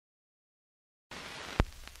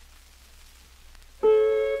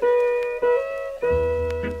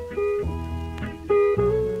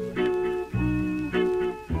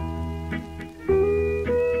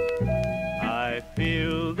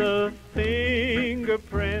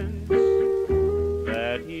fingerprints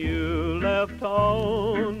that you left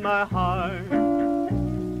on my heart.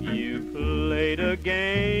 You played a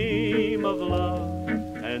game of love,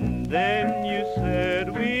 and then you said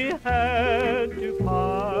we had to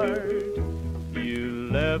part. You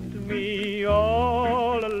left me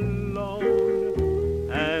all alone,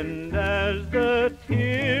 and as the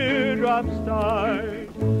teardrops start,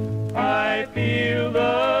 I feel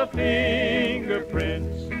the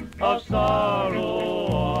fingerprints of sorrow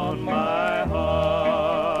on my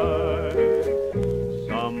heart.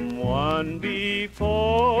 Someone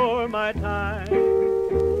before my time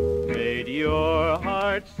made your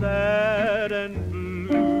heart sad and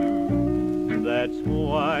blue. That's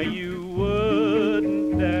why you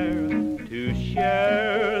wouldn't dare to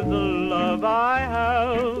share the love I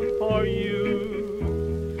have for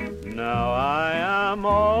you. Now I am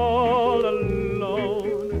all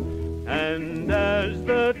alone, and as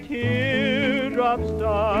the teardrops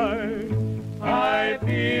start, I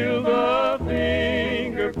feel the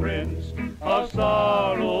fingerprints of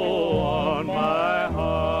sorrow on my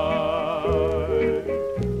heart.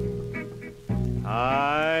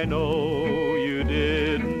 I know you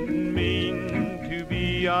didn't mean to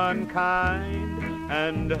be unkind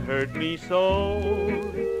and hurt me so,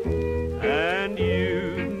 and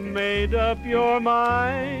you made up your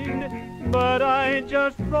mind, but I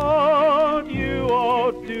just thought you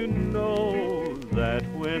ought to know that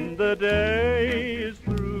when the day is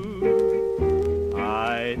through,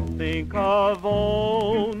 I think of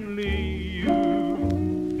only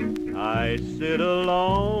you. I sit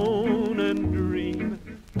alone and dream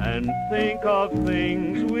and think of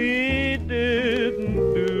things we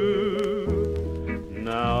didn't do.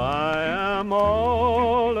 Now I am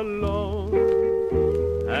all alone,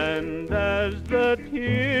 and as the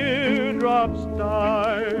teardrops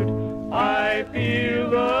start, I feel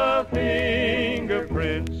the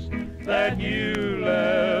fingerprints that you